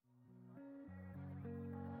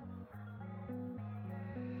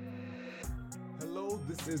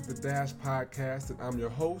This is the Dash Podcast, and I'm your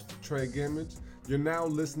host, Trey Gimmage. You're now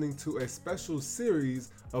listening to a special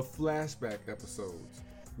series of flashback episodes.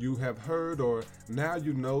 You have heard, or now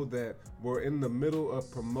you know, that we're in the middle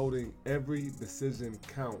of promoting Every Decision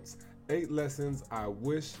Counts, 8 lessons I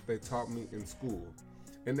wish they taught me in school.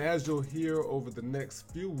 And as you'll hear over the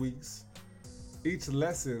next few weeks, each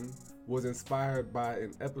lesson was inspired by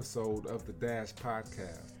an episode of the Dash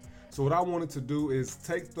Podcast. So what I wanted to do is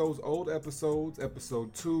take those old episodes,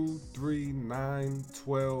 episode 2, 3, 9,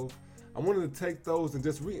 12. I wanted to take those and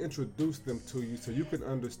just reintroduce them to you so you can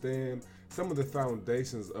understand some of the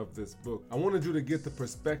foundations of this book. I wanted you to get the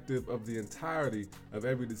perspective of the entirety of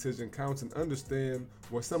Every Decision Counts and understand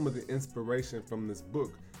where some of the inspiration from this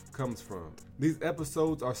book comes from. These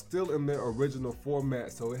episodes are still in their original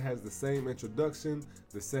format, so it has the same introduction,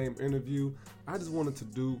 the same interview. I just wanted to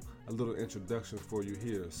do a little introduction for you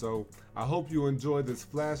here. So I hope you enjoy this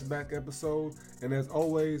flashback episode, and as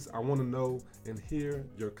always, I want to know and hear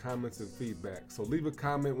your comments and feedback. So leave a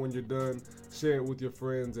comment when you're done, share it with your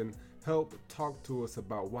friends, and help talk to us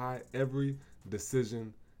about why every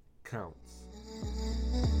decision counts.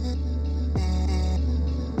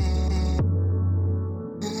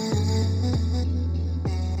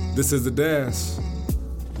 This is The Dash.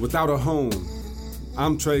 Without a home,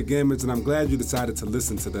 I'm Trey Gimmage, and I'm glad you decided to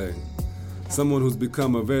listen today. Someone who's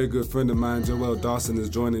become a very good friend of mine, Joel Dawson, is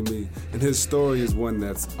joining me, and his story is one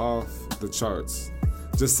that's off the charts.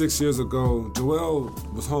 Just 6 years ago, Joel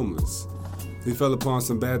was homeless. He fell upon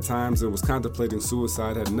some bad times and was contemplating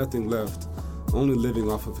suicide, had nothing left, only living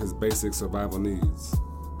off of his basic survival needs.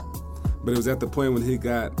 But it was at the point when he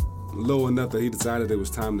got low enough that he decided it was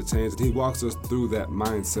time to change, and he walks us through that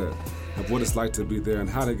mindset of what it's like to be there and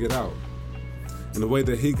how to get out. And the way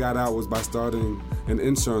that he got out was by starting an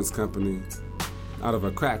insurance company out of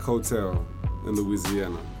a crack hotel in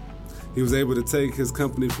Louisiana. He was able to take his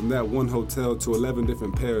company from that one hotel to 11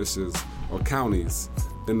 different parishes or counties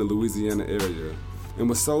in the Louisiana area, and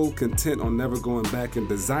was so content on never going back and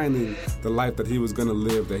designing the life that he was going to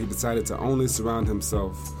live that he decided to only surround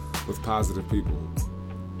himself with positive people.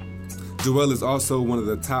 Joel is also one of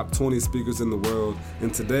the top 20 speakers in the world,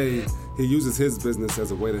 and today he uses his business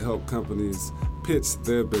as a way to help companies pitch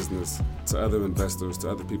their business to other investors, to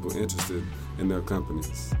other people interested in their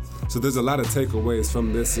companies. So there's a lot of takeaways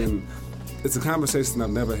from this, and it's a conversation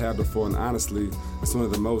I've never had before, and honestly, it's one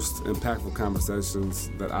of the most impactful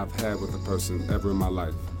conversations that I've had with a person ever in my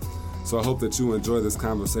life. So I hope that you enjoy this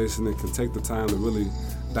conversation and can take the time to really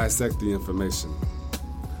dissect the information.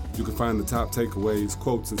 You can find the top takeaways,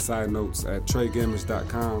 quotes, and side notes at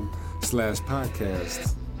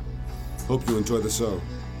treygamage.com/podcast. Hope you enjoy the show.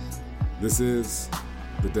 This is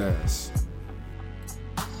The Dash.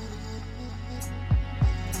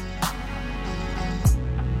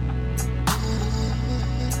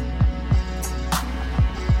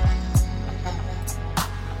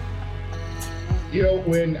 You know,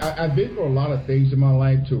 when I've been through a lot of things in my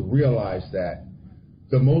life to realize that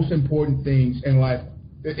the most important things in life,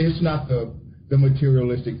 it's not the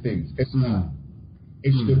materialistic things. It's not.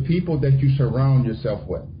 It's the people that you surround yourself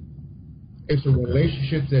with. It's the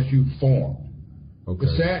relationships that you form. Okay.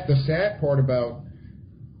 The sad part about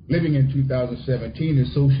living in 2017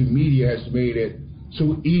 is social media has made it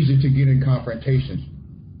so easy to get in confrontations.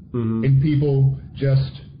 And people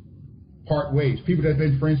just part ways. People that have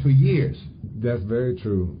been friends for years. That's very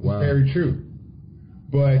true. Wow. It's very true.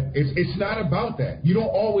 But it's not about that. You don't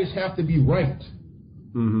always have to be right.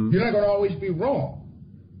 You're not going to always be wrong.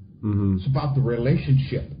 It's about the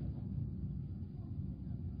relationship.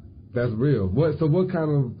 That's real. What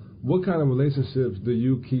kind of relationships do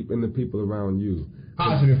you keep in the people around you?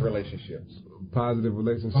 Positive relationships. Positive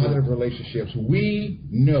relationships. Positive relationships. We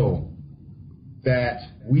know that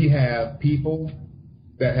we have people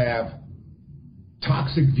that have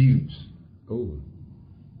toxic views. Ooh.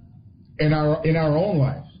 In our own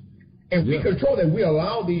lives, and we control that. We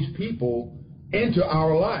allow these people into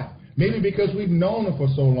our life, maybe because we've known them for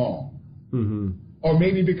so long, or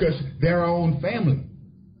maybe because they're our own family.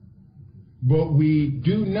 But we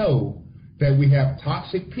do know that we have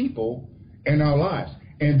toxic people in our lives,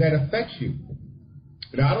 and that affects you.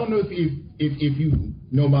 Now, I don't know if you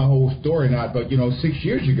know my whole story or not, but 6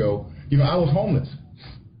 years ago, I was homeless.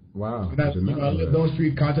 Wow. And I lived on the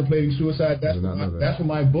street contemplating suicide. That's what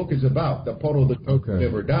my book is about, the puddle that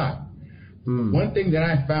never died. One thing that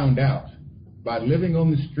I found out by living on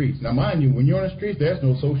the streets, now mind you, when you're on the streets, there's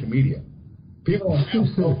no social media. People don't have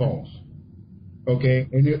cell phones. Okay?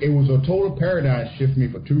 And it was a total paradigm shift for me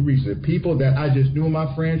for 2 reasons. The people that I just knew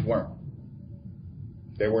my friends weren't.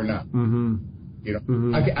 They were not. You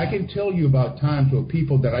know, I can tell you about times where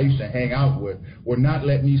people that I used to hang out with would not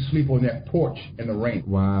let me sleep on their porch in the rain.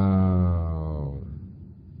 Wow.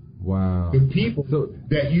 The people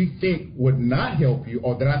that you think would not help you,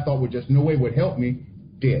 or that I thought would just no way would help me,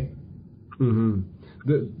 did.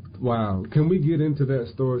 Wow. Can we get into that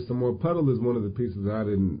story some more? Puddle is one of the pieces that I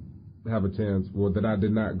didn't have a chance, or that I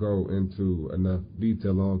did not go into enough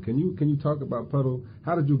detail on. Can you talk about Puddle?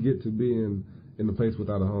 How did you get to being in the place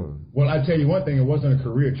without a home? Well, I tell you one thing, it wasn't a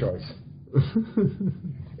career choice.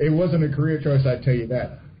 It wasn't a career choice, I tell you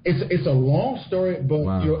that. It's a long story, but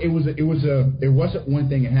wow. You know, it wasn't one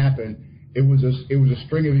thing that happened. It was a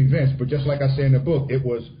string of events. But just like I say in the book, it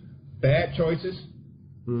was bad choices,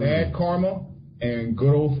 bad karma, and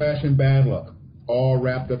good old fashioned bad luck, all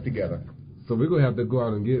wrapped up together. So we're gonna have to go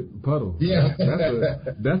out and get Puddle. Yeah,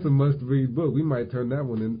 that's a must-read book. We might turn that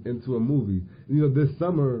one into a movie. You know, this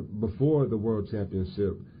summer before the World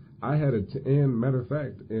Championship, I had and matter of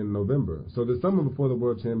fact, in November. So the summer before the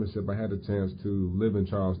World Championship, I had a chance to live in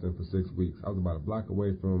Charleston for 6 weeks. I was about a block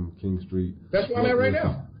away from King Street. That's where I'm at right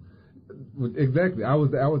now. Exactly. I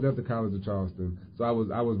was at the College of Charleston, so I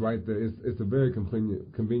was right there. It's a very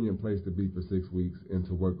convenient place to be for 6 weeks and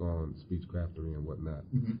to work on speechcraftery and whatnot.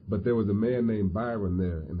 But there was a man named Byron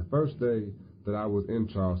there, and the first day that I was in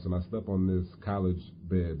Charleston, I slept on this college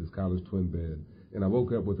bed, this college twin bed, and I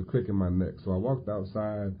woke up with a crick in my neck. So I walked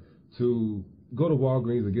outside to go to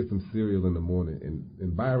Walgreens and get some cereal in the morning,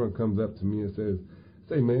 and Byron comes up to me and says,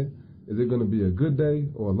 "Say, man, is it going to be a good day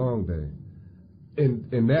or a long day?"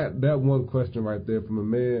 And that one question right there from a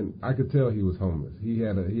man, I could tell he was homeless. He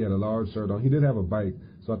had a large shirt on. He did have a bike,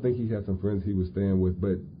 so I think he had some friends he was staying with,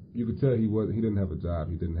 but you could tell he didn't have a job,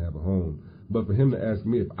 he didn't have a home. But for him to ask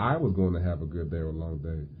me if I was going to have a good day or a long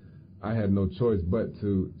day, I had no choice but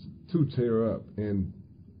to cheer up. And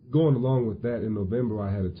going along with that, in November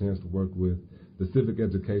I had a chance to work with the Civic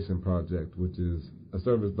Education Project, which is a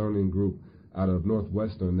service learning group out of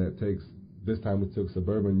Northwestern that this time we took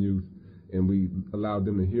suburban youth and we allowed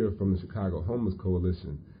them to hear from the Chicago Homeless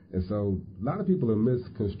Coalition. And so a lot of people are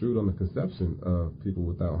misconstrued on the conception of people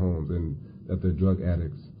without homes, and that they're drug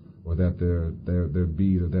addicts, or that they're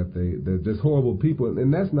beat, or that they're just horrible people,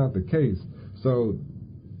 and that's not the case. So,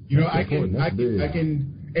 you know, I can,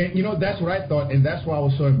 and you know, that's what I thought, and that's why I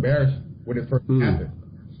was so embarrassed when it first happened.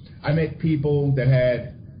 I met people that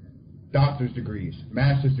had doctor's degrees,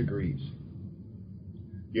 master's degrees.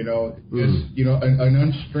 You know, just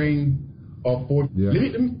an unstring of 40. Yeah.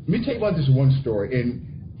 Let me tell you about this one story. And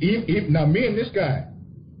now, me and this guy,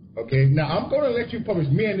 okay. Now I'm going to let you publish.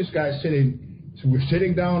 Me and this guy we're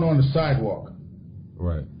sitting down on the sidewalk.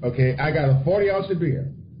 Right. Okay. I got a 40 ounce of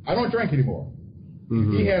beer. I don't drink anymore.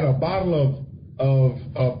 He had a bottle of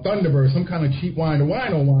Thunderbird, some kind of cheap wine, the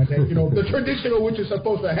wine that, you know, the traditional which you're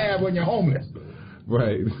supposed to have when you're homeless.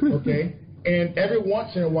 Right. Okay. And every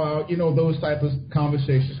once in a while, you know, those types of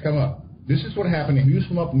conversations come up. This is what happened. He was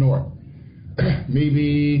from up north,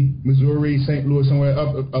 maybe Missouri, St. Louis, somewhere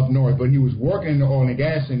up north. But he was working in the oil and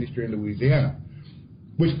gas industry in Louisiana,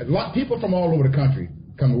 which a lot of people from all over the country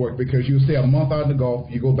come to work, because you stay a month out in the Gulf,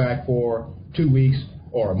 you go back for 2 weeks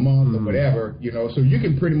or a month or whatever, you know, so you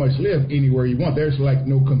can pretty much live anywhere you want. There's like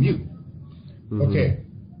no commute. Okay.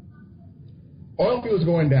 Oil fields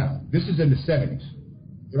going down. This is in the 70s.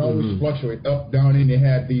 It always fluctuate up, down, and they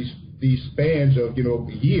had these spans of, you know,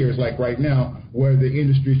 years, like right now, where the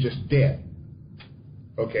industry is just dead.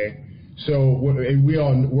 Okay, so and we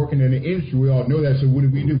all working in the industry, we all know that. So what do?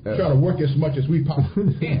 We try to work as much as we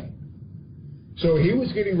possibly can. So he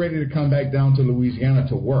was getting ready to come back down to Louisiana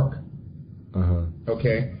to work.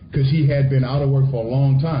 Okay, because he had been out of work for a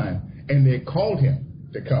long time, and they called him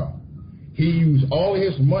to come. He used all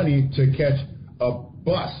his money to catch a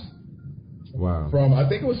bus. Wow. From, I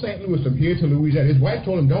think it was St. Louis, from here to Louisiana. His wife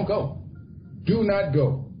told him, "Don't go. Do not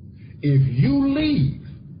go. If you leave,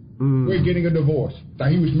 we're getting a divorce." Now,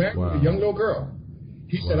 he was married with a young little girl.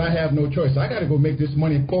 He said, "I have no choice. I got to go make this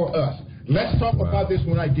money for us. Let's talk about this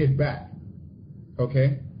when I get back."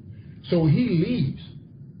 Okay? So he leaves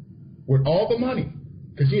with all the money,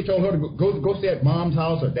 because he had told her to go stay at mom's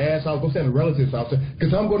house or dad's house, go stay at a relative's house,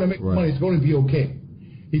 because I'm going to make money. It's going to be okay.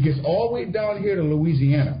 He gets all the way down here to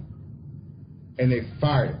Louisiana, and they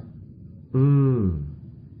fired him.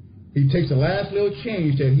 He takes the last little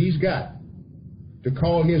change that he's got to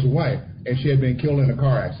call his wife, and she had been killed in a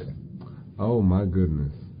car accident. Oh, my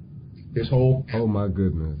goodness. His whole... Oh, my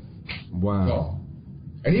goodness. Wow.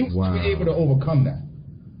 And he was able to overcome that.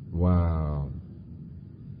 Wow.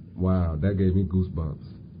 Wow, that gave me goosebumps.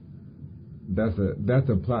 That's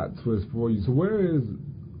a plot twist for you. So where is...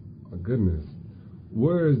 Oh, goodness.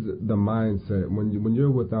 Where is the mindset when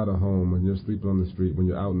you're without a home, when you're sleeping on the street, when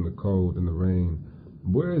you're out in the cold and the rain?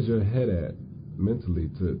 Where is your head at mentally?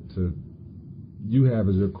 To you have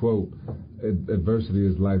as your quote, adversity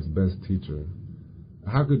is life's best teacher.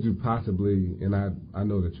 How could you possibly? And I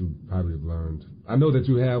know that you probably have learned. I know that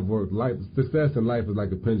you have worked. Life success in life is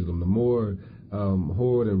like a pendulum. The more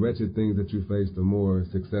horrid and wretched things that you face, the more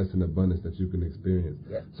success and abundance that you can experience.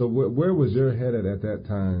 Yeah. So where was your head at that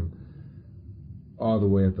time? All the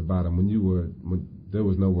way at the bottom when there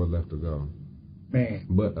was nowhere left to go, man.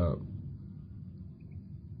 But up.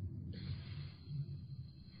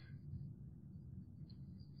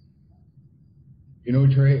 You know,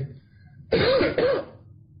 Trey.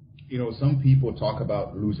 You know, some people talk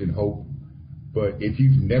about losing hope, but if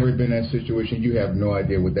you've never been in that situation, you have no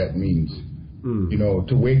idea what that means. You know,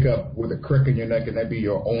 to wake up with a crick in your neck and that be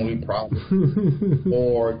your only problem,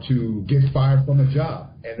 or to get fired from a job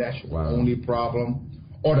and that's your only problem,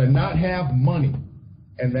 or to not have money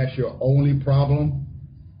and that's your only problem.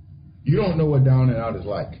 You don't know what down and out is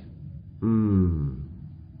like. Down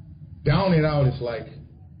and out is like,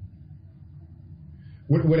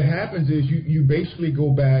 what happens is you basically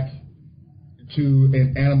go back to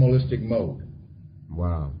an animalistic mode.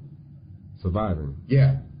 Wow. Surviving.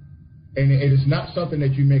 Yeah. And it is not something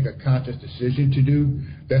that you make a conscious decision to do.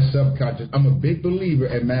 That's subconscious. I'm a big believer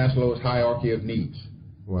in Maslow's hierarchy of needs.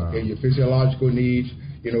 Wow. Okay, your physiological needs,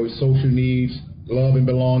 you know, social needs, love and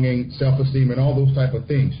belonging, self-esteem, and all those type of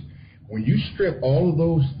things. When you strip all of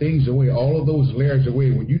those things away, all of those layers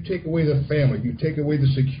away, when you take away the family, you take away the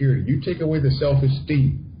security, you take away the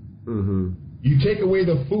self-esteem, you take away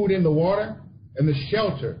the food and the water and the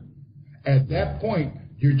shelter, at that point,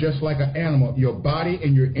 you're just like an animal. Your body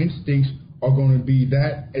and your instincts are going to be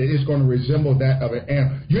that. It's going to resemble that of an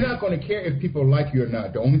animal. You're not going to care if people like you or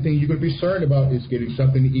not. The only thing you're going to be concerned about is getting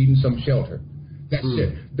something to eat and some shelter. That's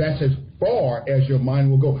it. That's as far as your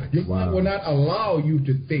mind will go. Your mind will not allow you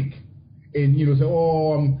to think and, you know, say,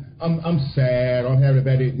 oh, I'm sad, or I'm having a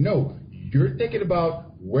bad day. No, you're thinking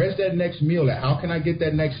about where's that next meal at? How can I get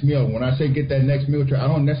that next meal? When I say get that next meal, I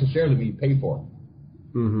don't necessarily mean pay for it.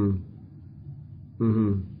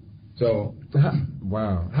 So,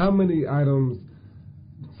 wow. How many items?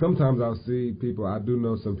 Sometimes I'll see people. I do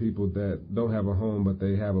know some people that don't have a home, but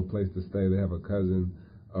they have a place to stay. They have a cousin,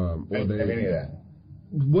 or I didn't have any of that.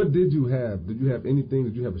 What did you have? Did you have anything?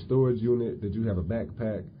 Did you have a storage unit? Did you have a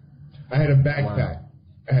backpack? I had a backpack. Wow.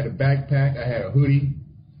 I had a backpack. I had a hoodie.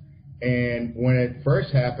 And when it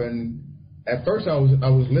first happened, at first I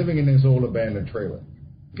was living in this old abandoned trailer.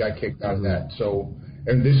 Got kicked out of that. So,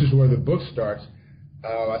 and this is where the book starts.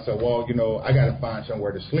 I said, well, you know, I got to find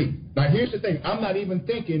somewhere to sleep. Now, here's the thing. I'm not even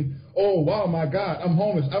thinking, oh, wow, my God, I'm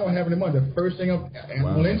homeless. I don't have any money. The first thing,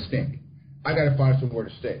 animal instinct. I got to find somewhere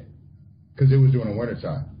to stay because it was during the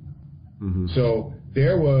wintertime. So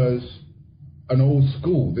there was an old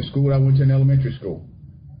school, the school I went to in elementary school.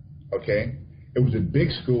 Okay? It was a big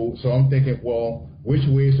school, so I'm thinking, well, which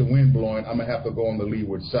way is the wind blowing? I'm going to have to go on the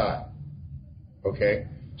leeward side. Okay?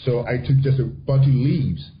 So I took just a bunch of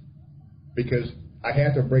leaves because I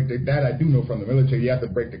had to break that I do know from the military. You have to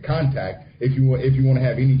break the contact if you want to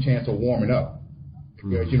have any chance of warming up.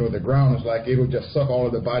 Because, you know, the ground is like, it'll just suck all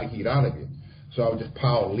of the body heat out of you. So I would just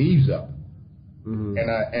pile leaves up.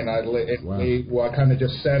 And I kind of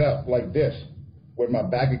just sat up like this with my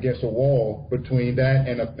back against a wall between that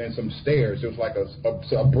and some stairs. It was like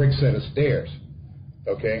a brick set of stairs.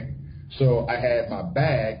 Okay? So I had my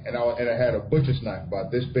bag and I had a butcher's knife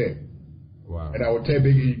about this big. Wow. And I would tell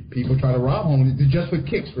people try to rob homes just for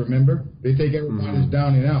kicks, remember? They take everybody's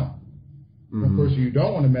down and out. The person you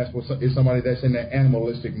don't want to mess with is somebody that's in that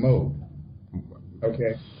animalistic mode.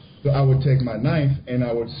 Okay? So I would take my knife and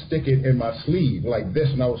I would stick it in my sleeve like this,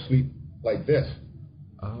 and I would sleep like this.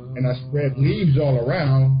 And I spread leaves all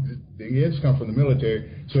around. The ends come from the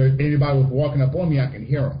military. So if anybody was walking up on me, I can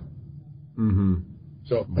hear them.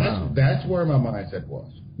 So that's where my mindset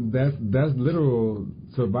was. That's literal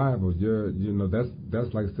survival.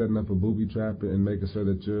 That's like setting up a booby trap and making sure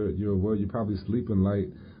that you're aware. You're probably sleeping light.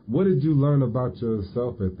 What did you learn about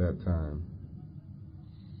yourself at that time?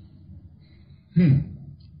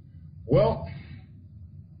 Well,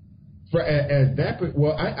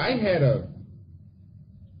 I had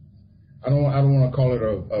I don't want to call it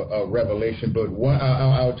a revelation, but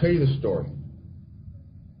I'll tell you the story.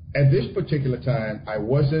 At this particular time, I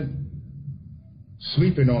wasn't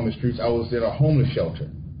sleeping on the streets. I was in a homeless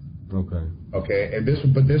shelter. Okay, and this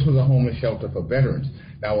was a homeless shelter for veterans.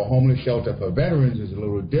 Now, a homeless shelter for veterans is a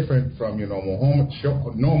little different from your normal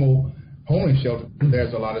homeless shelter.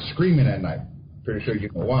 There's a lot of screaming at night. Pretty sure you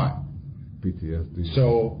know why. PTSD.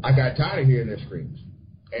 So I got tired of hearing their screams,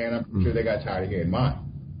 and I'm sure they got tired of hearing mine.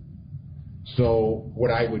 So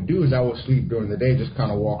what I would do is I would sleep during the day, just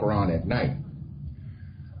kind of walk around at night.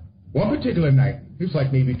 One particular night, it was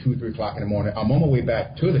like maybe 2 or 3 o'clock in the morning, I'm on my way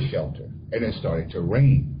back to the shelter, and it started to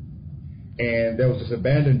rain. And there was this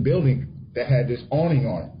abandoned building that had this awning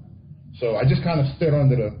on it. So I just kind of stood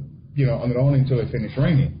under the awning until it finished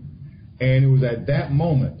raining. And it was at that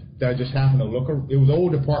moment that I just happened to look. It was an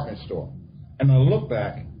old department store. And I looked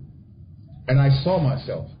back, and I saw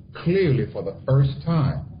myself clearly for the first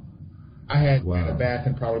time. I had been in a bath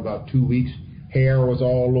in probably about 2 weeks. Hair was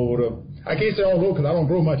all over I can't say all over because I don't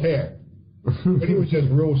grow much hair. But it was just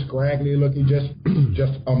real scraggly looking,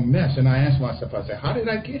 just a mess. And I asked myself, I said, how did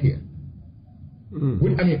I get here?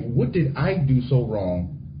 What did I do so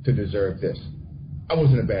wrong to deserve this? I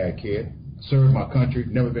wasn't a bad kid. Served my country,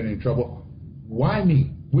 never been in trouble. Why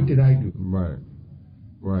me? What did I do?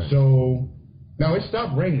 Right. So now it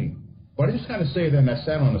stopped raining, but I just kind of sat there and I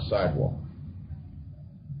sat on the sidewalk,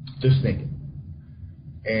 just thinking.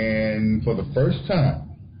 And for the first time,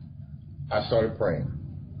 I started praying.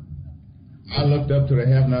 I looked up to the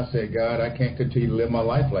heaven and I said, God, I can't continue to live my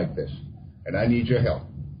life like this, and I need your help.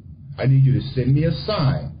 I need you to send me a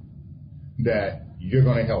sign that you're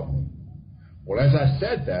going to help me. Well, as I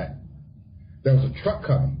said that, there was a truck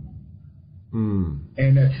coming.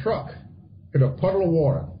 And that truck hit a puddle of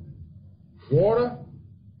water. Water,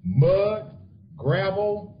 mud,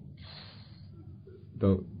 gravel.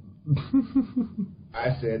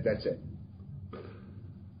 I said, that's it.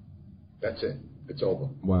 That's it. It's over.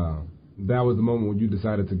 Wow. That was the moment when you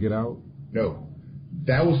decided to get out? No.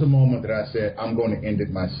 That was the moment that I said, I'm going to end it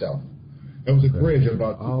myself. There was a bridge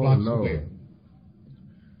about 2 blocks away.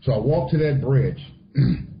 So I walked to that bridge.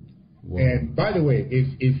 And by the way,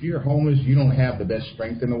 if you're homeless, you don't have the best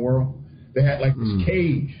strength in the world. They had like this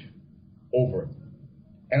cage over it.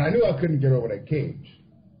 And I knew I couldn't get over that cage.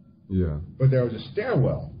 Yeah. But there was a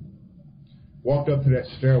stairwell. Walked up to that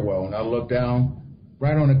stairwell and I looked down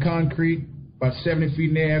right on the concrete, about 70 feet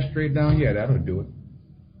in the air straight down. Yeah, that'll do it.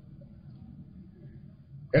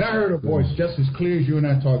 And I heard a voice just as clear as you and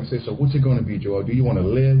I talking say, so what's it going to be, Joel? Do you want to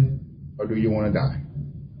live or do you want to die?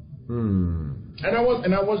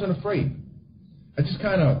 And I wasn't afraid. I just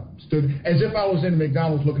kind of stood as if I was in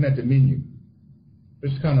McDonald's looking at the menu.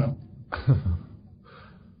 Just kind of.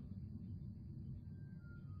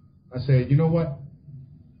 I said, you know what?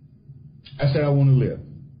 I said I want to live.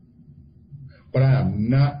 But I am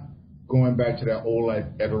not going back to that old life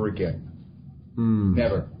ever again.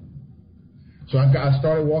 Never. So I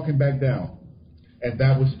started walking back down, and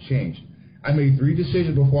that was the change. I made 3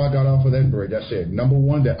 decisions before I got off of that bridge. I said, number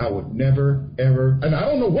 1, that I would never, ever, and I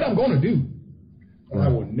don't know what I'm going to do, but I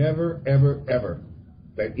would never, ever, ever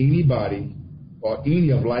let anybody or any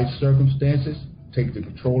of life's circumstances take the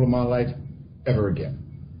control of my life ever again.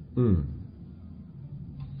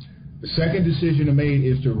 The second decision I made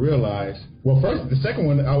is to realize, the second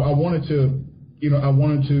one, I wanted to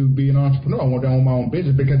be an entrepreneur. I wanted to own my own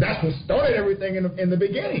business because that's what started everything in the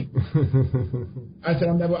beginning. I said,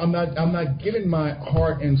 I'm not giving my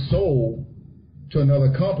heart and soul to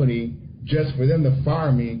another company just for them to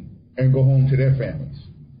fire me and go home to their families.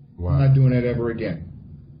 I'm not doing that ever again.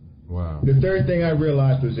 The third thing I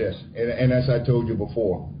realized was this, and as I told you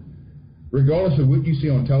before, regardless of what you see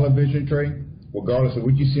on television, Trey, regardless of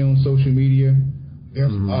what you see on social media, there's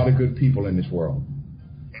a lot of good people in this world.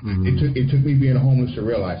 It took me being homeless to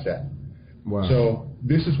realize that. So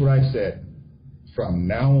this is what I said. From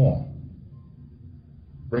now on,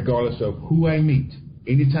 regardless of who I meet,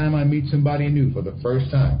 anytime I meet somebody new for the first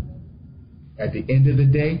time, at the end of the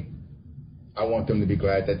day, I want them to be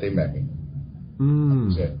glad that they met me.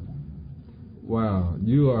 That's it. Wow,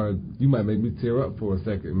 you might make me tear up for a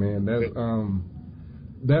second, man.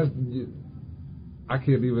 That's I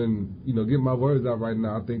can't even, get my words out right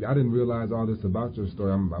now. I think I didn't realize all this about your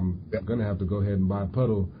story. I'm gonna have to go ahead and buy a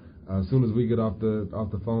puddle as soon as we get off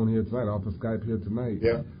the phone here tonight, off of Skype here tonight.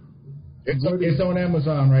 Yeah, it's on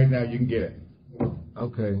Amazon right now. You can get it.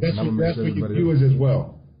 Okay, that's for your viewers as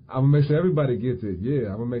well. I'm gonna make sure everybody gets it.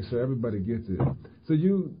 Yeah, I'm gonna make sure everybody gets it. So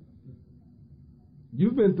you've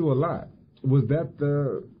been through a lot. Was that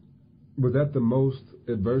the most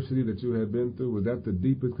adversity that you had been through? Was that the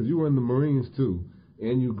deepest? Because you were in the Marines too,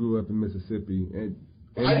 and you grew up in Mississippi. And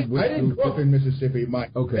I didn't grow up in Mississippi. My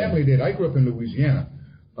family did. I grew up in Louisiana.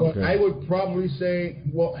 But I would probably say,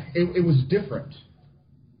 it was different.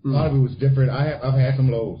 A lot of it was different. I've had some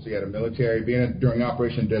lows. You had a military being during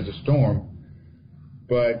Operation Desert Storm,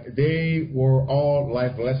 but they were all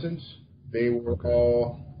life lessons. They were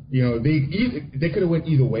all, they could have went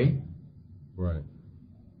either way. Right.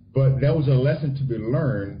 But that was a lesson to be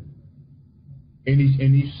learned in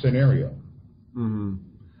each scenario. Mm-hmm.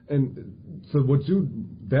 And so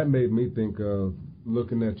that made me think of,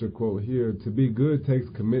 looking at your quote here, to be good takes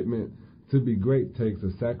commitment, to be great takes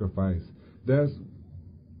a sacrifice.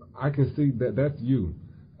 I can see that's you.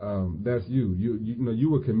 That's you. You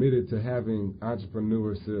were committed to having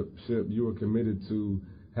entrepreneurship. You were committed to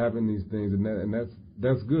having these things, and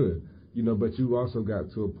that's good. But you also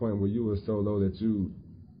got to a point where you were so low that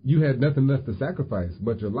you had nothing left to sacrifice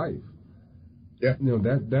but your life. Yeah.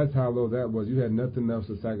 That's how low that was. You had nothing else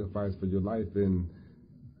to sacrifice for your life, and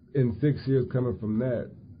in 6 years coming from that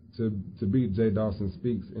to be Jay Dawson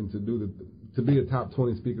Speaks and to be a top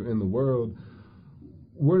 20 speaker in the world.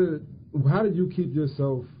 How did you keep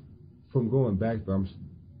yourself from going back there?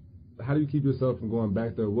 How do you keep yourself from going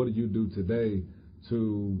back there? What do you do today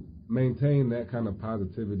to maintain that kind of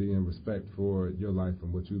positivity and respect for your life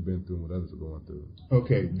and what you've been through and what others are going through?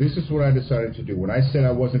 Okay, this is what I decided to do. When I said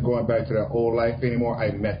I wasn't going back to that old life anymore,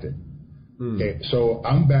 I meant it. Okay, so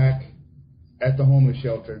I'm back at the homeless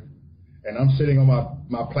shelter, and I'm sitting on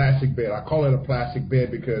my plastic bed. I call it a plastic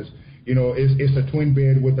bed because, it's a twin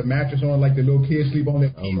bed with the mattress on, like the little kids sleep on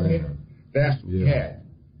it. Oh, man. That's what we had.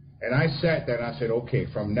 And I sat there and I said, okay,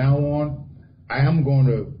 from now on, I am going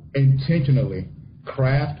to intentionally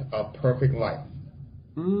craft a perfect life.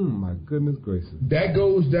 My goodness gracious. That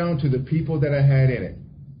goes down to the people that I had in it.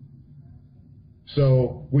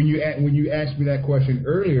 So when you asked me that question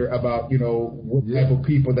earlier about, what type of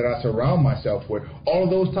people that I surround myself with, all of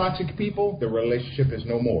those toxic people, the relationship is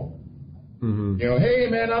no more. Mm-hmm. Hey,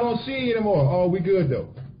 man, I don't see you anymore. Oh, we good, though.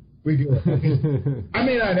 We good. I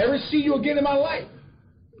may not ever see you again in my life.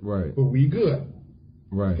 Right. But we good.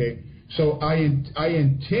 Right. Okay. So I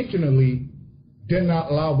intentionally did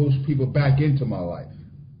not allow those people back into my life.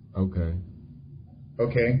 Okay.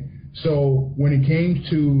 Okay. So when it came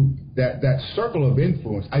to that circle of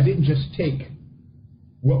influence, I didn't just take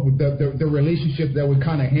what the relationship that was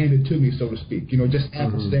kind of handed to me, so to speak. Just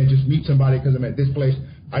happenstance, just meet somebody because I'm at this place.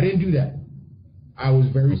 I didn't do that. I was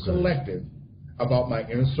very selective about my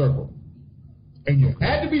inner circle. And you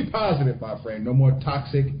had to be positive, my friend. No more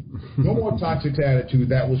toxic attitude.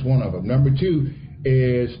 That was one of them. Number two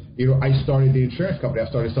is, I started the insurance company. I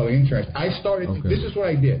started selling insurance. This is what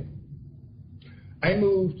I did. I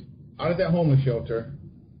moved out of that homeless shelter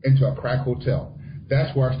into a crack hotel.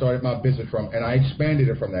 That's where I started my business from, and I expanded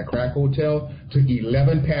it from that crack hotel to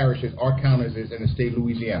 11 parishes or counties in the state of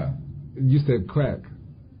Louisiana. You said crack.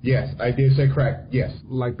 Yes, I did say crack, yes.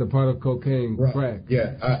 Like the part of cocaine, right. Crack.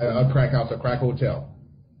 Yeah, a crack house, a crack hotel.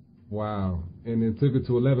 Wow. And then took it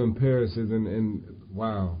to 11 parishes and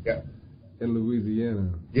wow. Yeah. In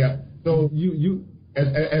Louisiana. Yeah. So you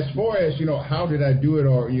as far as, how did I do it,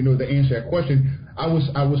 or, the answer to that question, I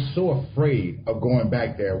was so afraid of going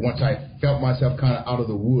back there once I felt myself kind of out of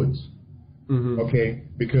the woods. Mm-hmm. Okay?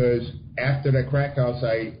 Because after that crack house,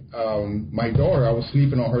 my daughter, I was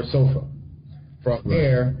sleeping on her sofa. From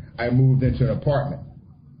there, I moved into an apartment.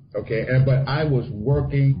 Okay, but I was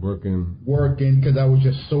working because I was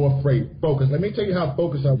just so afraid. Focused. Let me tell you how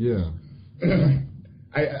focused I was. Yeah.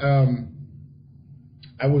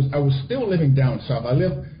 I was still living down south. I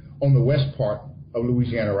live on the west part of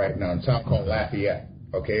Louisiana right now, in a town called Lafayette.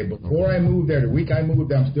 Okay, before I moved there, the week I moved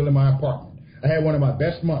there, I'm still in my apartment. I had one of my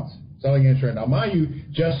best months selling insurance. Now, mind you,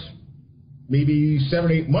 just maybe 7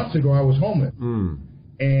 or 8 months ago, I was homeless.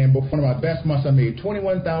 And before one of my best months, I made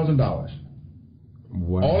 $21,000.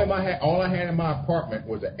 Wow. All I had in my apartment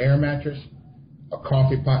was an air mattress, a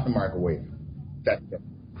coffee pot, and a microwave. That's it.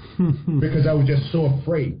 Because I was just so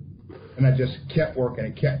afraid. And I just kept working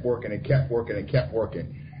and kept working and kept working and kept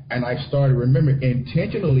working. And I started,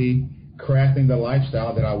 intentionally crafting the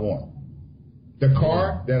lifestyle that I want. The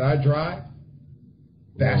car that I drive,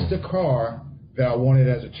 that's the car that I wanted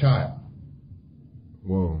as a child.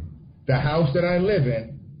 Whoa. The house that I live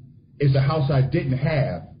in is a house I didn't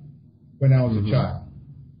have when I was a child.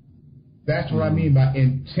 That's what I mean by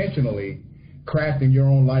intentionally crafting your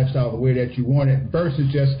own lifestyle the way that you want it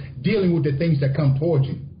versus just dealing with the things that come towards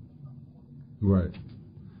you. Right.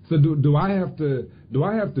 So do I have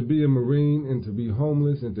to be a Marine and to be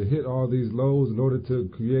homeless and to hit all these lows in order to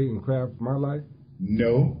create and craft my life?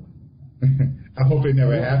 No. I hope it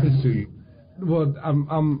never happens to you. Well,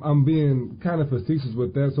 I'm being kind of facetious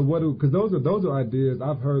with that. So because those are ideas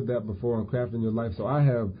I've heard that before on crafting your life. So I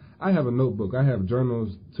have a notebook. I have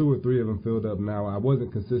journals, 2 or 3 of them filled up now. I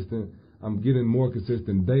wasn't consistent. I'm getting more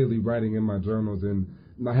consistent daily writing in my journals, and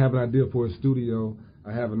I have an idea for a studio.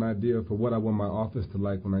 I have an idea for what I want my office to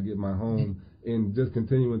like when I get my home, and just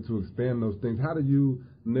continuing to expand those things. How do you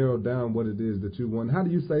narrow down what it is that you want? How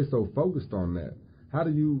do you stay so focused on that?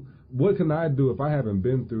 what can I do if I haven't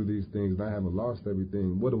been through these things and I haven't lost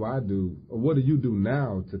everything? What do I do, or what do you do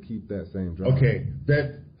now to keep that same drive? Okay,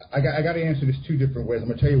 I got to answer this two different ways. I'm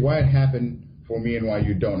going to tell you why it happened for me and why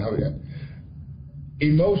you don't.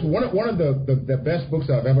 Emotion. One of the best books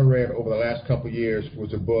I've ever read over the last couple of years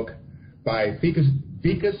was a book by Vikas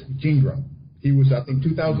Jingra. He was, I think,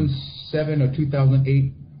 2007 or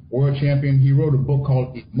 2008 world champion. He wrote a book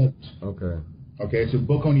called Emote. Okay, it's a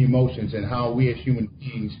book on emotions and how we as human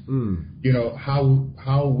beings,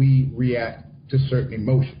 how we react to certain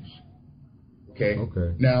emotions. Okay.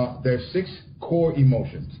 Now, there's 6 core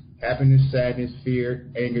emotions: happiness, sadness, fear,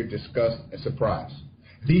 anger, disgust, and surprise.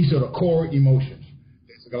 These are the core emotions.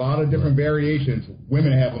 There's a lot of different variations.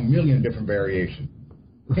 Women have 1 million different variations.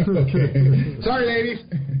 Okay. Sorry, ladies.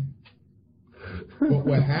 But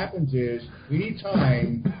what happens is,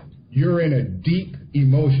 anytime you're in a deep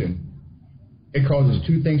emotion, it causes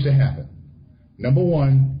 2 things to happen. Number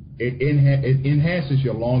 1, it enhances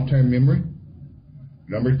your long-term memory.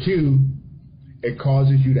 Number 2, it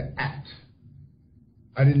causes you to act.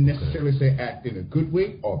 I didn't necessarily say act in a good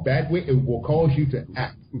way or a bad way. It will cause you to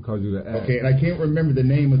act. Okay, and I can't remember the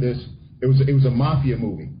name of this. It was a mafia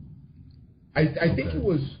movie. I think it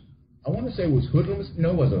was, I want to say it was Hoodlums.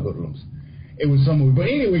 No, it wasn't Hoodlums. It was some movie. But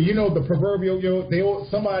anyway, the proverbial, they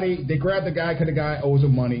grab the guy because the guy owes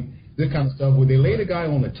them money. This kind of stuff, where they lay the guy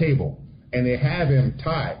on the table and they have him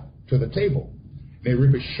tied to the table. They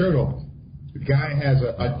rip his shirt open. The guy has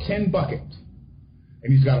a tin bucket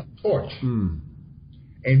and he's got a torch. And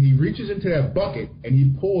he reaches into that bucket and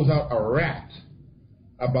he pulls out a rat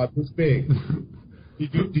about this big.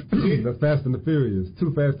 The Fast and the Furious.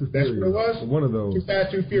 Too Fast, Too Furious. That's what it was? One of those. Too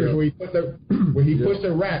Fast, Too Furious, where he puts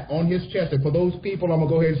the rat on his chest. And for those people, I'm going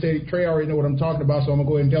to go ahead and say, Trey already know what I'm talking about, so I'm going to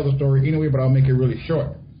go ahead and tell the story anyway, but I'll make it really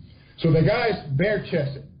short. So the guy's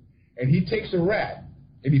bare-chested, and he takes a rat,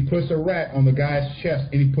 and he puts a rat on the guy's chest,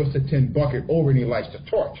 and he puts the tin bucket over, and he lights the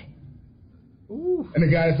torch. Ooh. And the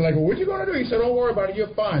guy's like, well, what you going to do? He said, don't worry about it, you're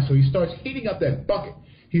fine. So he starts heating up that bucket.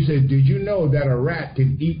 He said, did you know that a rat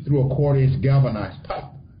can eat through a quarter-inch galvanized pipe?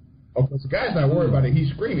 Of course, the guy's not worried about it. He's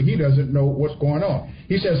screaming. He doesn't know what's going on.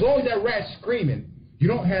 He said, as long as that rat's screaming, you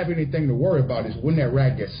don't have anything to worry about. Is when that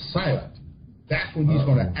rat gets silent. That's when he's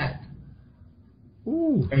going to act.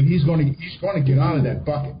 Ooh. And he's going to get out of that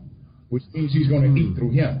bucket, which means he's going to eat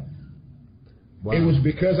through him. Wow. It was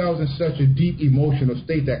because I was in such a deep emotional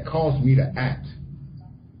state that caused me to act.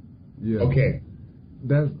 Yeah. Okay.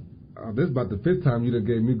 This is about the 5th time you done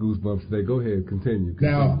gave me goosebumps today. Go ahead, continue.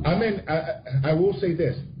 Now, I will say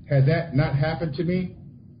this. Had that not happened to me,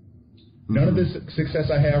 none of the success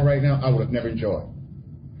I have right now, I would have never enjoyed.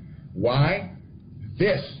 Why?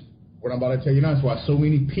 What I'm about to tell you now is why so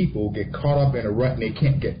many people get caught up in a rut and they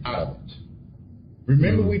can't get out of it.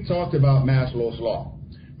 Remember we talked about Maslow's law.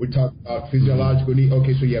 We talked about physiological needs.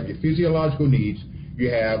 Okay, so you have your physiological needs, you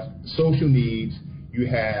have social needs, you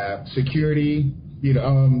have security,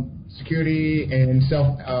 security and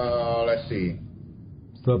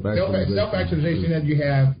self-actualization, and you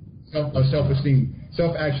have self-esteem.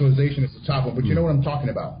 Self-actualization is the top one, but you know what I'm talking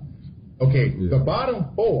about. Okay, the bottom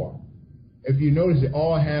 4, if you notice, they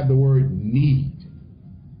all have the word need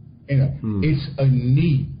in it. It's a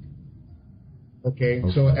need. Okay,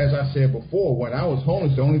 so as I said before, when I was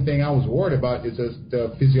homeless, the only thing I was worried about is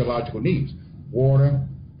the physiological needs: water,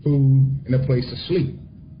 food, and a place to sleep.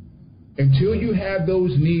 Until you have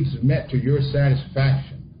those needs met to your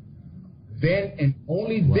satisfaction, then and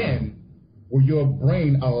only then will your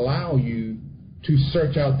brain allow you to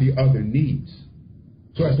search out the other needs.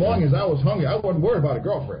 So as long as I was hungry, I wasn't worried about a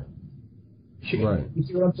girlfriend. Right. You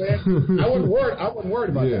see what I'm saying? I wasn't worried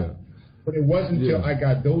about that. But it wasn't until I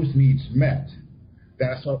got those needs met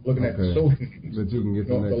that I started looking at the social needs. That you can get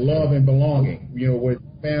the love and belonging, with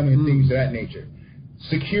family and things of that nature.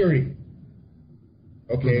 Security.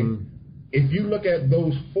 Okay? If you look at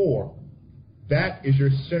those 4, that is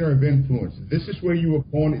your center of influence. This is where you were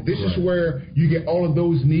born. This is where you get all of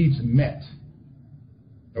those needs met.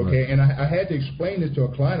 Okay, and I had to explain this to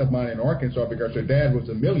a client of mine in Arkansas because her dad was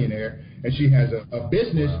a millionaire and she has a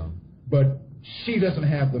business, but she doesn't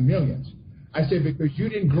have the millions. I said, because you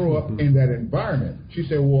didn't grow up in that environment. She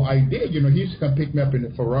said, well, I did. He used to come pick me up in the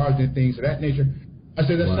garage and things of that nature. I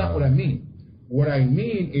said, that's not what I mean. What I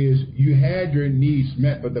mean is you had your needs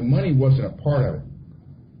met, but the money wasn't a part of it.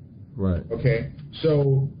 Right. Okay,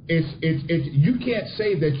 so it's you can't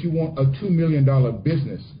say that you want a $2 million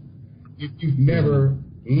business if you've never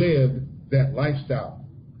lived that lifestyle.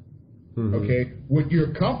 Okay, what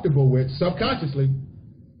you're comfortable with subconsciously,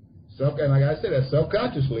 and like I said,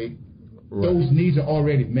 subconsciously, those needs are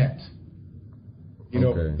already met. You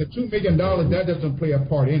know, the $2 million, that doesn't play a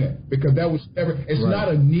part in it because that was never, it's not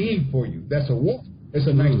a need for you. That's a want. It's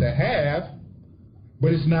a nice to have,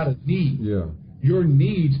 but it's not a need. Yeah. Your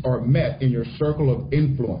needs are met in your circle of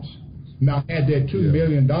influence. Now, had that $2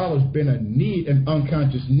 million been a need, an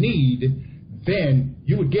unconscious need, then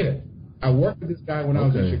you would get it. I worked with this guy when I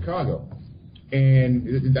was in Chicago,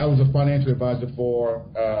 and I was a financial advisor for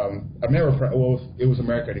America. Well, it was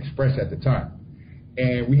American Express at the time.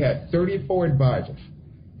 And we had 34 advisors.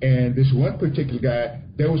 And this one particular guy,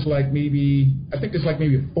 there was like maybe, I think there's like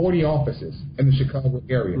maybe 40 offices in the Chicago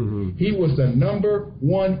area. He was the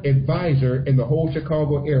 #1 advisor in the whole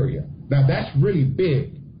Chicago area. Now, that's really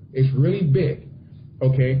big. It's really big,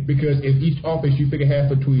 okay? Because if each office you figure has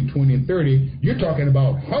between 20 and 30, you're talking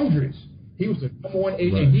about hundreds. He was the #1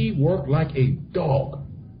 agent. He worked like a dog.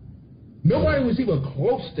 Nobody was even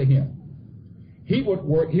close to him. He would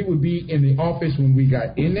work. He would be in the office when we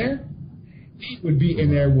got in there. He would be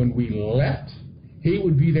in there when we left. He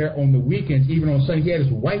would be there on the weekends, even on Sunday. He had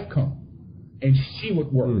his wife come, and she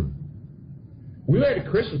would work. We were at a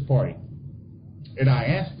Christmas party, and I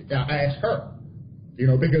asked her, you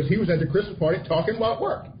know, because he was at the Christmas party talking about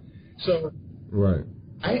work. So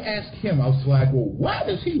I asked him, I was like, well, why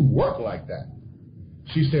does he work like that?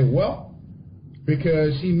 She said, well,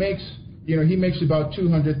 because he makes about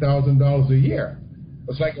 $200,000 a year.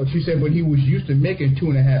 It's like, she said, but he was used to making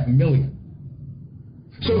 $2.5 million.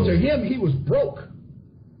 So to him, he was broke.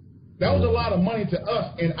 That was a lot of money to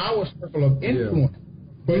us in our circle of influence.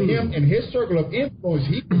 But him in his circle of influence,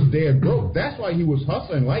 he was dead broke. That's why he was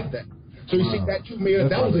hustling like that. So you see, that $2 million,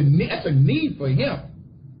 that's a need for him.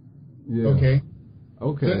 Okay.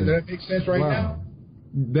 Does that make sense now?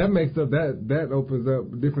 That makes up that opens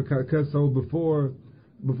up different kind of cuts. So before,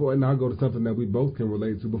 and I'll go to something that we both can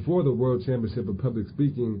relate to. Before the World Championship of Public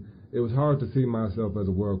Speaking, it was hard to see myself as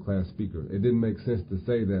a world-class speaker. It didn't make sense to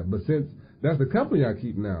say that. But since that's the company I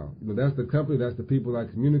keep now, you know, that's the company, that's the people I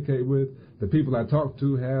communicate with, the people I talk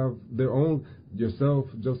to have their own, yourself,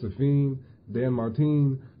 Josephine, Dan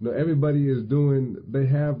Martin, you know, everybody is they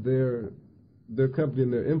have their company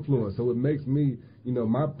and their influence. So it makes me, you know,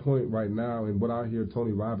 my point right now and what I hear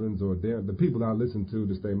Tony Robbins or the people I listen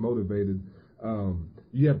to stay motivated,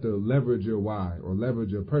 you have to leverage your why or leverage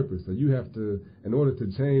your purpose. So you have to, in order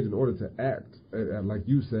to change, in order to act, like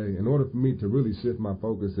you say, in order for me to really shift my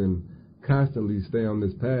focus and constantly stay on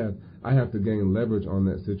this path, I have to gain leverage on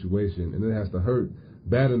that situation. And it has to hurt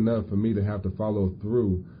bad enough for me to have to follow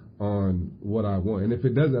through on what I want. And if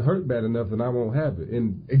it doesn't hurt bad enough, then I won't have it.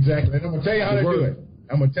 And exactly. And I'm going to tell you how to do it.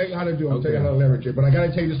 I'm going to tell you how to do it. I'm going to tell you how to leverage it. But I got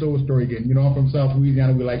to tell you this old story again. You know, I'm from South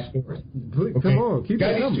Louisiana. We like stories. Please, come on. Keep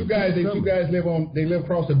it coming. These two guys live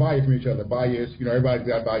across the bayou from each other. Bayous, you know, everybody's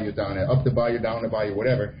got bayous down there. Up the bayou, down the bayou,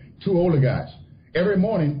 whatever. Two older guys. Every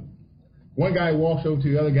morning, one guy walks over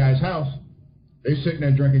to the other guy's house. They're sitting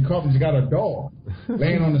there drinking coffee. He's got a dog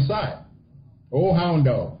laying on the side. Old hound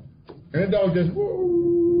dog. And the dog just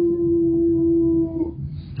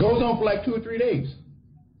goes on for like 2 or 3 days.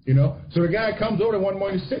 You know, so the guy comes over one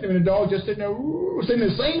morning, sitting there, and the dog just sitting there, sitting in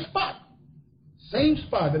the same spot. Same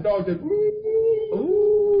spot. The dog just,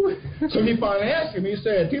 So he finally asked him, he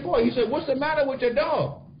said, what's the matter with your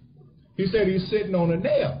dog? He said, he's sitting on a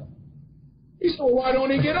nail. He said, well, why don't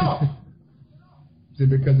he get off? He said,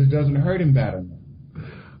 because it doesn't hurt him bad enough.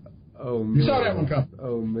 Oh, man. You saw that one coming.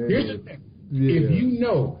 Oh, man. Here's the thing. Yeah. If you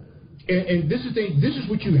know, and this is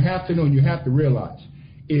what you have to know and you have to realize.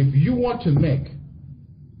 If you want to make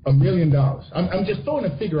 $1 million. I'm just throwing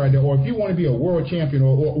a figure out there. Or if you want to be a world champion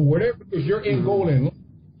or whatever is your end goal in life.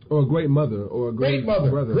 Or a great mother or a great mother,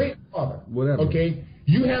 brother. Great father. Whatever. Okay?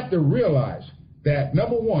 You have to realize that,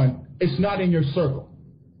 number one, it's not in your circle.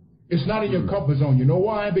 It's not in your comfort zone. You know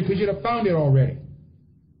why? Because you'd have found it already.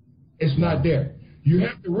 It's not there. You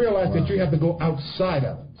have to realize that you have to go outside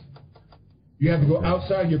of it. You have to go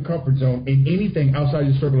outside your comfort zone in anything outside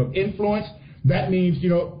your circle of influence. That means, you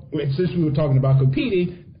know, since we were talking about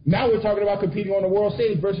competing, now we're talking about competing on the world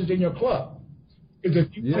stage versus in your club. Because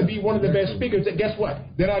if you want to be one of the best speakers, then guess what?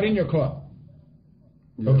 They're not in your club.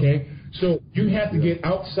 Okay? So you have to get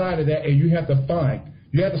outside of that, and you have to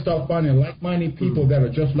start finding like-minded people that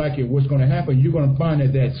are just like you. What's going to happen? You're going to find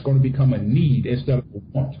that that's going to become a need instead of a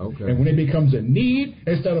want. Okay. And when it becomes a need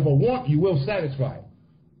instead of a want, you will satisfy it.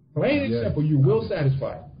 Plain and simple, you will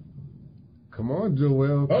satisfy it. Come on,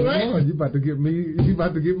 Joel. Come on. You about to get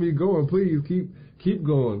me going. Please keep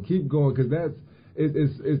going, because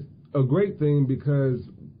it's a great thing because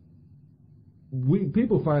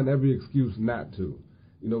people find every excuse not to.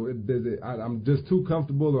 You know, I'm just too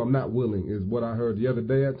comfortable or I'm not willing is what I heard the other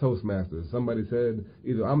day at Toastmasters. Somebody said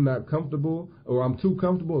either I'm not comfortable or I'm too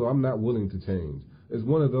comfortable or I'm not willing to change. it's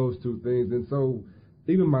one of those two things. And so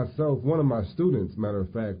even myself, one of my students, matter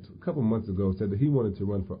of fact, a couple months ago said that he wanted to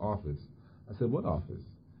run for office. I said, what office?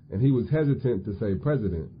 And he was hesitant to say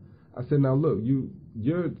president. I said, now look,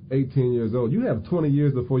 you're 18 years old. You have 20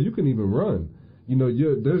 years before you can even run. You know,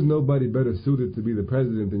 there's nobody better suited to be the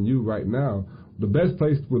president than you right now. The best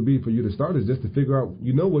place would be for you to start is just to figure out,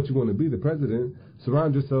 you know what you want to be, the president.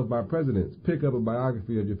 Surround yourself by presidents. Pick up a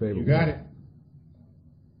biography of your favorite. You got it.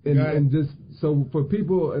 And just so for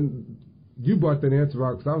people, and you brought that answer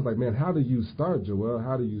out because I was like, man, how do you start, Joel?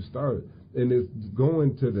 How do you start? And it's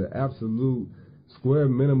going to the absolute square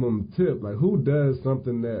minimum tip. Like, who does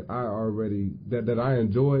something that I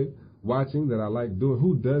enjoy watching, that I like doing?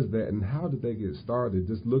 Who does that, and how did they get started?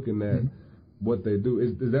 Just looking at what they do.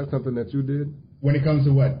 Is that something that you did? When it comes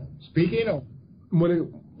to what? Speaking or?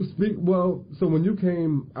 So when you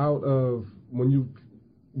came out of, when you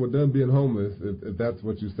were done being homeless, if that's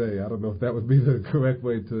what you say, I don't know if that would be the correct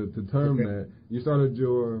way to term that. You started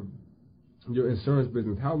your insurance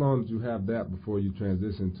business. How long did you have that before you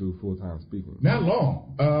transitioned to full-time speaking? Not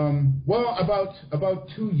long. Well, about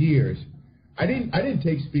 2 years. I didn't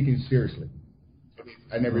take speaking seriously.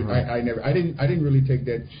 I didn't really take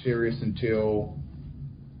that serious until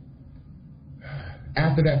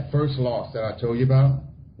after that first loss that I told you about.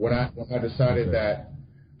 When I decided that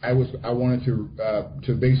I wanted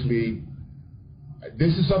to basically,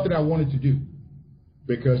 this is something I wanted to do,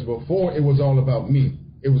 because before it was all about me.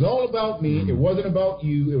 It was all about me. It wasn't about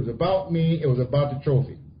you. It was about me. It was about the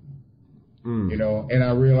trophy. You know, and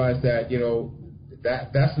I realized that, you know,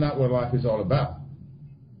 that's not what life is all about.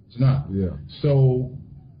 It's not. Yeah. So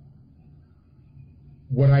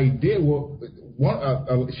what I did was,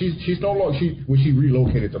 she's no longer, she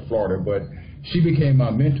relocated to Florida, but she became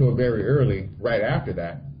my mentor very early, right after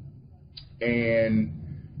that. And,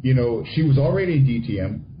 you know, she was already a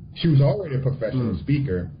DTM. She was already a professional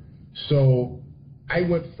speaker. So I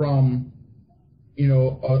went from, you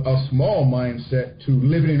know, a small mindset to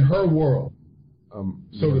living in her world,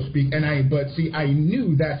 so to speak. And I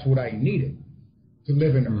knew that's what I needed, to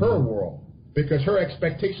live in her world, because her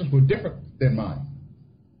expectations were different than mine.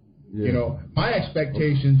 Yeah. You know, my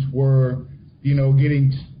expectations were, you know,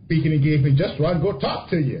 getting speaking engagement just so I could go talk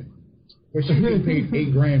to you. But she getting paid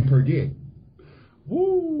 $8,000 per gig.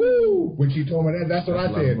 Woo! Woo! When she told me that, that's what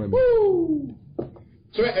I said. Woo!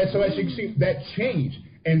 So as you can see, that changed.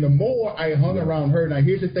 And the more I hung around her, now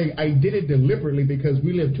here's the thing, I did it deliberately because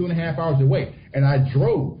we lived 2.5 hours away, and I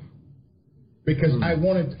drove because I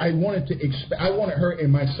wanted her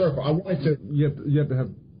in my circle. I wanted to. You have to have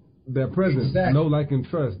that presence, exactly. Know, like, and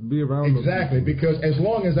trust, be around. Exactly, because as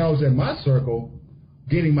long as I was in my circle,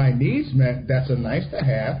 getting my needs met, that's a nice to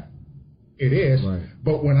have. It is, right.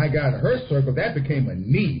 But when I got her circle, that became a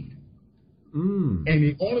need. And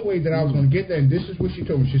the only way that I was going to get that, and this is what she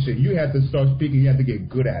told me, she said, you have to start speaking, you have to get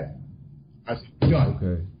good at it. I said, done.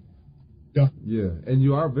 Okay. Done. Yeah, and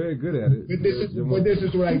you are very good at it. But this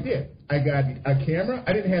is what I did. I got a camera.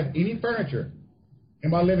 I didn't have any furniture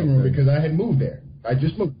in my living room because I had moved there. I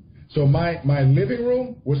just moved. So my living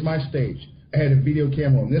room was my stage. I had a video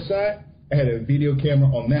camera on this side. I had a video camera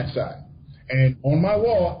on that side. And on my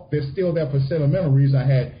wall, there's still there for sentimental reasons. I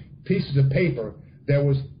had pieces of paper that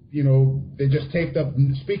was, you know, they just taped up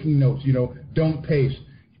speaking notes, you know, don't pace,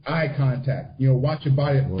 eye contact, you know, watch your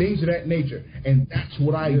body, things of that nature. And that's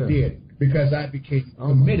what I did, because I became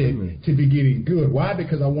committed to be getting good. Why?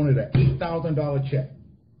 Because I wanted an $8,000 check.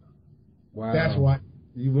 Wow. That's why.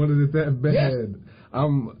 You wanted it that bad. Yes.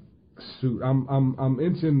 I'm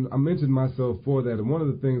itching myself for that. And one of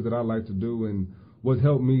the things that I like to do and what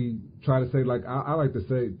helped me try to say, like, I like to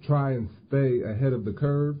say, try and stay ahead of the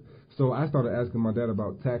curve. So I started asking my dad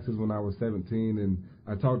about taxes when I was 17, and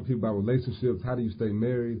I talked to people about relationships. How do you stay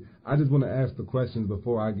married? I just want to ask the questions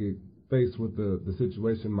before I get faced with the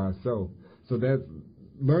situation myself. So that's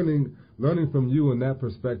learning from you in that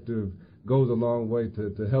perspective goes a long way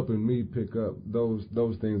to helping me pick up those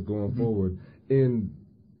things going forward. In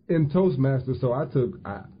Toastmasters, so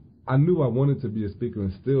I knew I wanted to be a speaker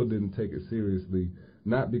and still didn't take it seriously,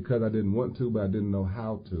 not because I didn't want to, but I didn't know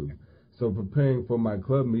how to. So preparing for my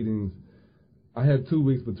club meetings, I had 2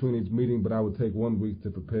 weeks between each meeting, but I would take 1 week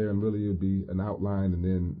to prepare, and really it would be an outline and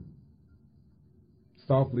then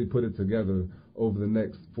softly put it together over the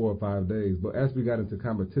next 4 or 5 days. But as we got into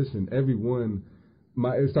competition,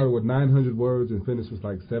 it started with 900 words and finished with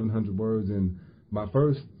like 700 words. And my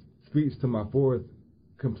first speech to my fourth,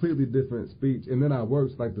 completely different speech. And then I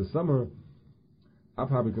worked, like the summer, I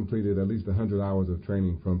probably completed at least 100 hours of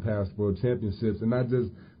training from past world championships. And I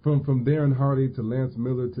just, from Darren Hardy to Lance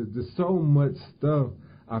Miller to just so much stuff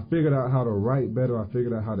I figured out how to write better. I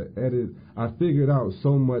figured out how to edit. I figured out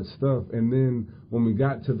so much stuff. And then when we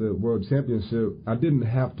got to the World Championship, I didn't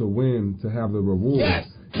have to win to have the reward. Yes.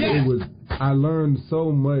 I learned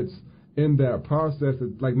so much in that process.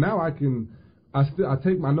 Like now I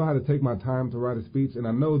know how to take my time to write a speech, and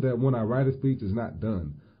I know that when I write a speech, it's not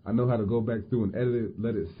done. I know how to go back through and edit it,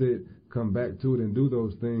 let it sit, come back to it, and do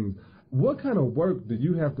those things. What kind of work do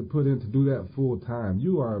you have to put in to do that full time?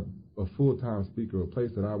 You are a full-time speaker, a place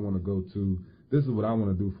that I want to go to. This is what I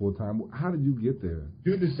want to do full-time. How did you get there?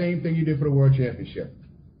 Do the same thing you did for the World Championship.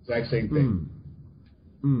 Exact same thing.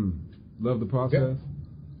 Love the process? Yep.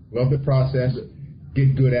 Love the process.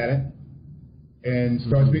 Get good at it. And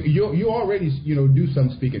start speaking. You already, do some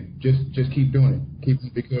speaking. Just keep doing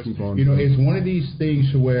it. Because it's one of these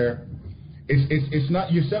things where it's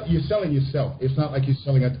not you're selling yourself. It's not like you're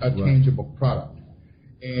selling a tangible product.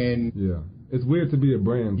 And it's weird to be a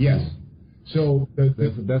brand. Yes. So that's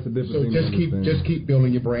a different thing. So just keep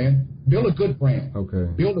building your brand. Build a good brand.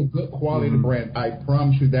 Okay. Build a good quality brand. I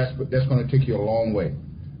promise you that's going to take you a long way.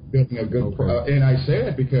 Building a good and I say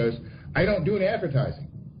that because I don't do any advertising.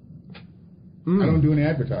 I don't do any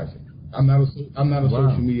advertising. I'm not a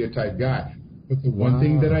social media type guy. But the one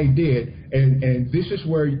thing that I did, and this is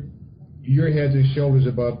where you're heads and shoulders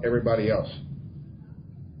above everybody else.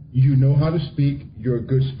 You know how to speak. You're a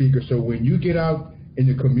good speaker. So when you get out in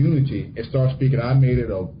the community and start speaking, I made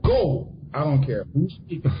it a goal. I don't care who's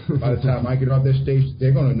speaking. By the time I get off that stage,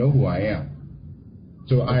 they're going to know who I am.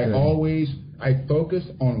 So I focus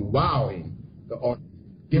on wowing the audience,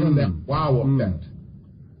 give them that wow effect.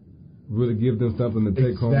 Really give them something to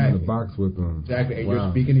take home in the box with them. Exactly. And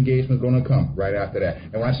your speaking engagement is going to come right after that.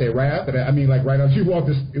 And when I say right after that, I mean like right after you walk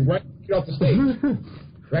right off the stage.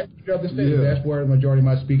 Right off the stage. Yeah. That's where the majority of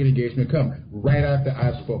my speaking engagement come. Right after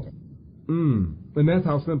I've spoken. And that's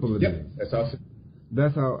how simple it is. That's how simple.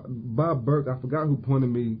 That's how Bob Burke, I forgot who pointed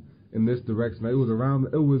me in this direction.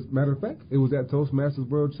 Matter of fact, it was at Toastmasters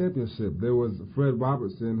World Championship. There was Fred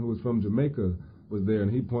Robertson, who was from Jamaica, was there,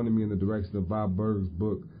 and he pointed me in the direction of Bob Burke's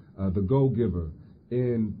book, The Go-Giver.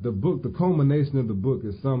 And the book, the culmination of the book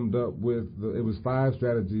is summed up with, it was 5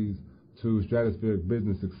 strategies to stratospheric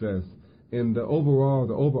business success. And the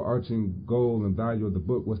overarching goal and value of the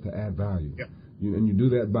book was to add value. Yep. And you do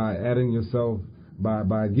that by adding yourself,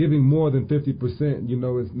 by giving more than 50%.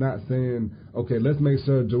 It's not saying, okay, let's make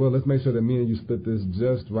sure that me and you split this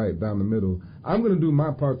just right down the middle. I'm going to do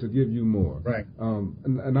my part to give you more. Right.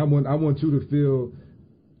 And I want you to feel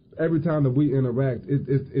every time that we interact,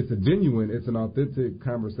 it's a genuine, it's an authentic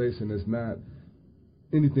conversation. It's not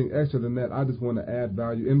anything extra than that. I just want to add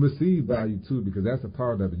value and receive value too, because that's a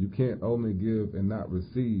part of it. You can't only give and not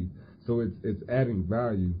receive. So it's adding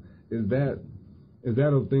value. Is that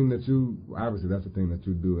a thing that obviously that's a thing that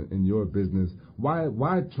you do in your business?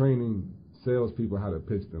 Why training salespeople how to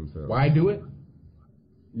pitch themselves? Why do it?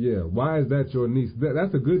 Yeah. Why is that your niche?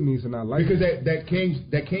 That's a good niche, and I like because it. that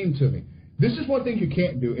came to me. This is one thing you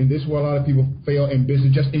can't do, and this is where a lot of people fail in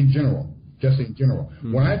business, just in general.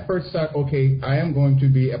 Mm-hmm. When I first started, okay, I am going to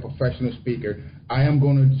be a professional speaker. I am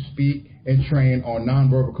going to speak and train on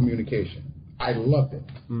nonverbal communication. I loved it.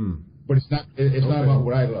 But it's not about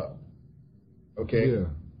what I love. Okay? Yeah.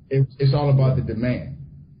 It's all about the demand.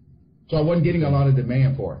 So I wasn't getting a lot of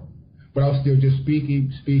demand for it. But I was still just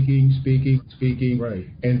speaking. Right.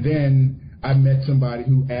 And then I met somebody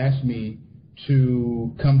who asked me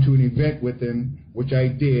to come to an event with him, which I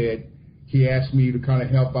did. He asked me to kind of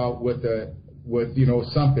help out with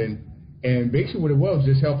something, and basically what it was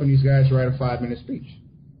just helping these guys write a 5-minute speech.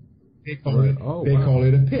 They call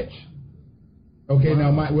it a pitch. Okay,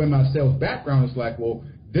 now my sales background is like, well,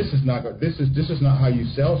 this is not how you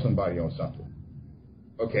sell somebody on something.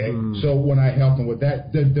 Okay, so when I helped them with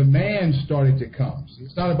that, the demand started to come. So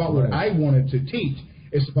it's not about what I wanted to teach;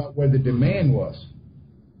 it's about where the demand was.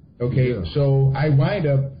 Okay, so I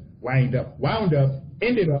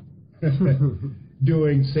ended up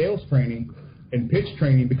doing sales training and pitch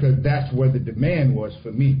training because that's where the demand was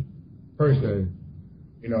for me personally.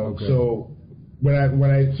 So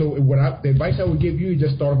the advice I would give you,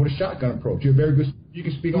 just start with a shotgun approach. You're very good. You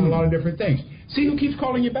can speak on a lot of different things. See who keeps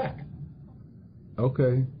calling you back.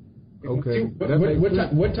 Okay.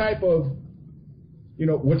 What type of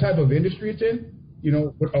industry it's in? Is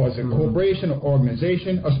it a corporation or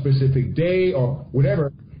organization, a specific day or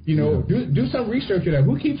whatever? Do some research on that.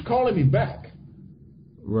 Who keeps calling me back?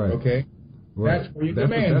 Right. Okay. Right. That's where your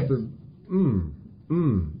demand is.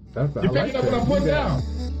 You're picking up what I'm putting down.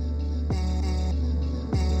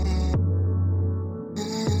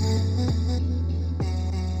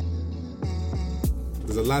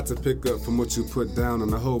 There's a lot to pick up from what you put down,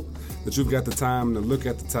 and I hope that you've got the time to look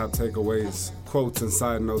at the top takeaways, quotes, and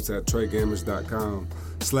side notes at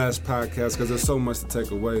TreyGamage.com/podcast, because there's so much to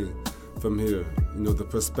take away from here. You know, the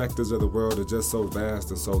perspectives of the world are just so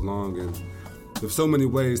vast and so long, and there's so many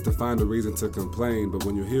ways to find a reason to complain. But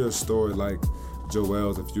when you hear a story like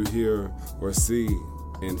Joel's, if you hear or see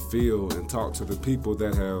and feel and talk to the people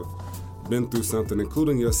that have been through something,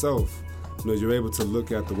 including yourself, you know, you're able to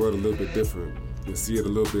look at the world a little bit different and see it a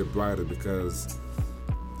little bit brighter, because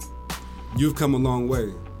you've come a long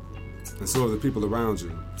way, and so have the people around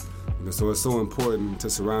you. You know, so it's so important to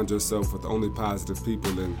surround yourself with only positive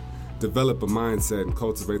people and develop a mindset and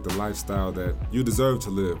cultivate the lifestyle that you deserve to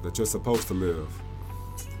live, that you're supposed to live.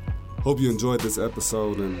 Hope you enjoyed this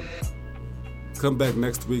episode, and come back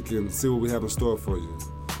next week and see what we have in store for you.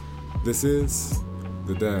 This is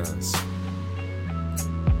The Dash.